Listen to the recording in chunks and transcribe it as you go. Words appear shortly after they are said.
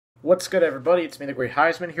What's good, everybody? It's me, the Great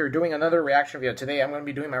Heisman, here doing another reaction video. Today, I'm going to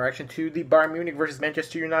be doing my reaction to the Bayern Munich versus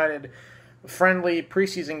Manchester United friendly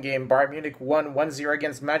preseason game. Bayern Munich won 1-0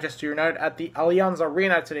 against Manchester United at the Allianz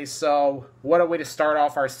Arena today. So, what a way to start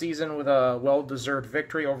off our season with a well-deserved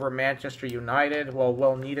victory over Manchester United. Well,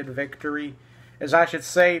 well-needed victory, as I should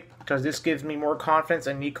say, because this gives me more confidence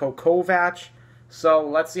in Niko Kovac. So,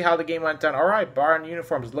 let's see how the game went down. All right, Bayern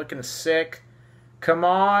uniforms looking sick. Come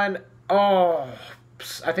on. Oh,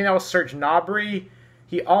 I think that was Serge Gnabry.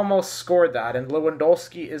 He almost scored that, and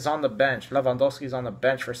Lewandowski is on the bench. Lewandowski is on the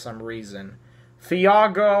bench for some reason.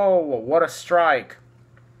 Thiago, what a strike.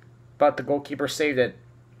 But the goalkeeper saved it.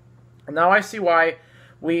 Now I see why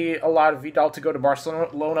we allowed Vidal to go to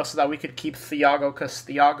Barcelona so that we could keep Thiago, because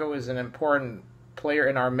Thiago is an important player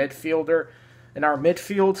in our midfield.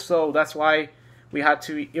 So that's why we had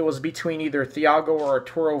to. It was between either Thiago or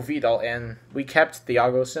Arturo Vidal, and we kept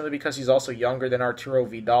Thiago simply because he's also younger than Arturo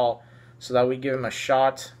Vidal, so that we give him a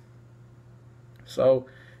shot. So,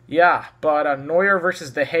 yeah, but Neuer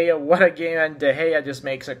versus De Gea, what a game, and De Gea just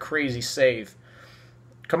makes a crazy save.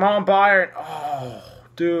 Come on, Bayern. Oh,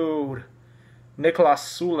 dude. Nicolas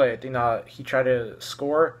Sule, he tried to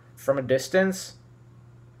score from a distance.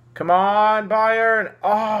 Come on, Bayern.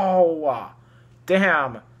 Oh,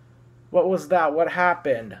 damn. What was that? What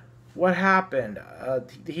happened? What happened?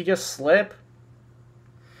 Did he just slip?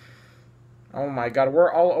 Oh my god,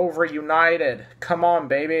 we're all over United. Come on,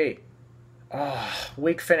 baby. Oh,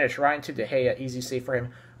 weak finish right into De Gea. Easy save for him.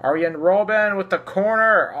 Arjen Robben with the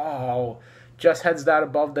corner. Oh, just heads that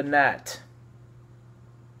above the net.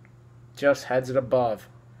 Just heads it above.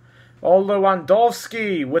 Oh,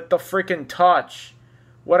 Lewandowski with the freaking touch.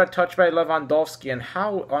 What a touch by Lewandowski. And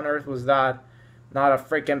how on earth was that not a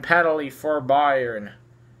freaking penalty for Bayern?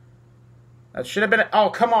 That should have been... Oh,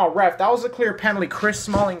 come on, ref. That was a clear penalty. Chris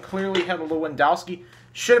Smalling clearly hit Lewandowski.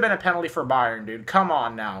 Should have been a penalty for Bayern, dude. Come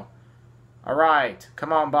on now. All right.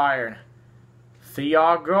 Come on, Bayern.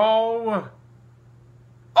 Thiago.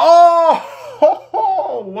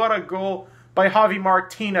 Oh! What a goal by Javi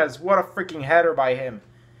Martinez. What a freaking header by him.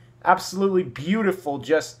 Absolutely beautiful.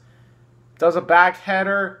 Just does a back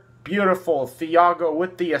header. Beautiful. Thiago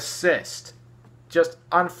with the assist. Just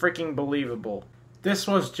unfreaking believable. This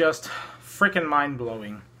was just freaking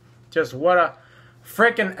mind-blowing. Just what a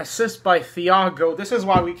freaking assist by Thiago. This is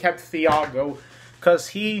why we kept Thiago, because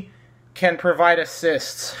he can provide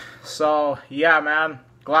assists. So, yeah, man.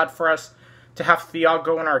 Glad for us to have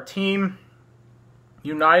Thiago in our team.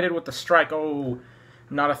 United with the strike. Oh,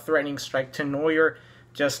 not a threatening strike to Neuer.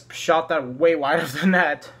 Just shot that way wide of the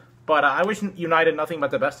net. But I wish United nothing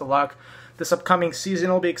but the best of luck this upcoming season.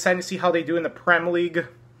 It'll be exciting to see how they do in the Premier League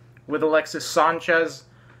with Alexis Sanchez,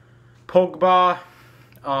 Pogba,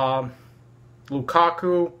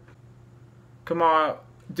 Lukaku. Come on.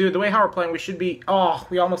 Dude, the way how we're playing, we should be... Oh,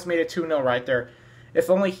 we almost made it 2-0 right there. If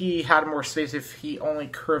only he had more space, if he only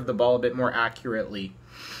curved the ball a bit more accurately.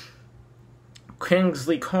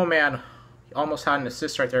 Kingsley Coman almost had an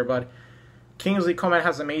assist right there, but Kingsley Coman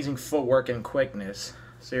has amazing footwork and quickness.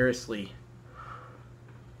 Seriously.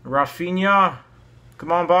 Rafinha.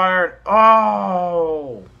 Come on, Bayern.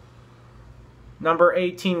 Oh! Number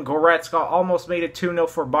 18, Goretzka, almost made it 2-0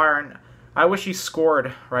 for Bayern. I wish he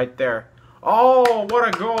scored right there. Oh, what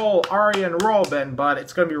a goal. Arjen Robben, but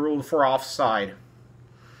it's going to be ruled for offside.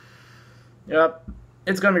 Yep,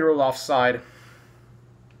 it's going to be ruled offside.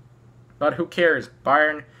 But who cares?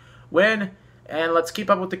 Bayern win. And let's keep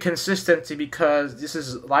up with the consistency, because this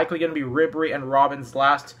is likely going to be Ribery and Robben's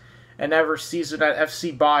last and ever season at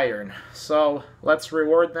FC Bayern. So let's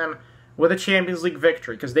reward them with a Champions League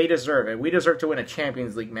victory, because they deserve it. We deserve to win a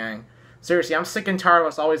Champions League, man. Seriously, I'm sick and tired of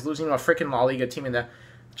us always losing to a freaking La Liga team in the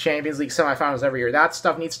Champions League semifinals every year. That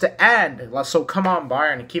stuff needs to end. So come on,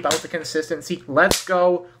 Bayern, keep up with the consistency. Let's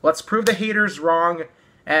go. Let's prove the haters wrong,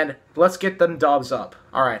 and let's get them dubs up.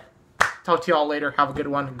 All right. Talk to you all later. Have a good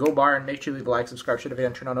one. Go Bayern. Make sure you leave a like, subscribe, share the video,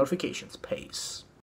 and turn on notifications. Peace.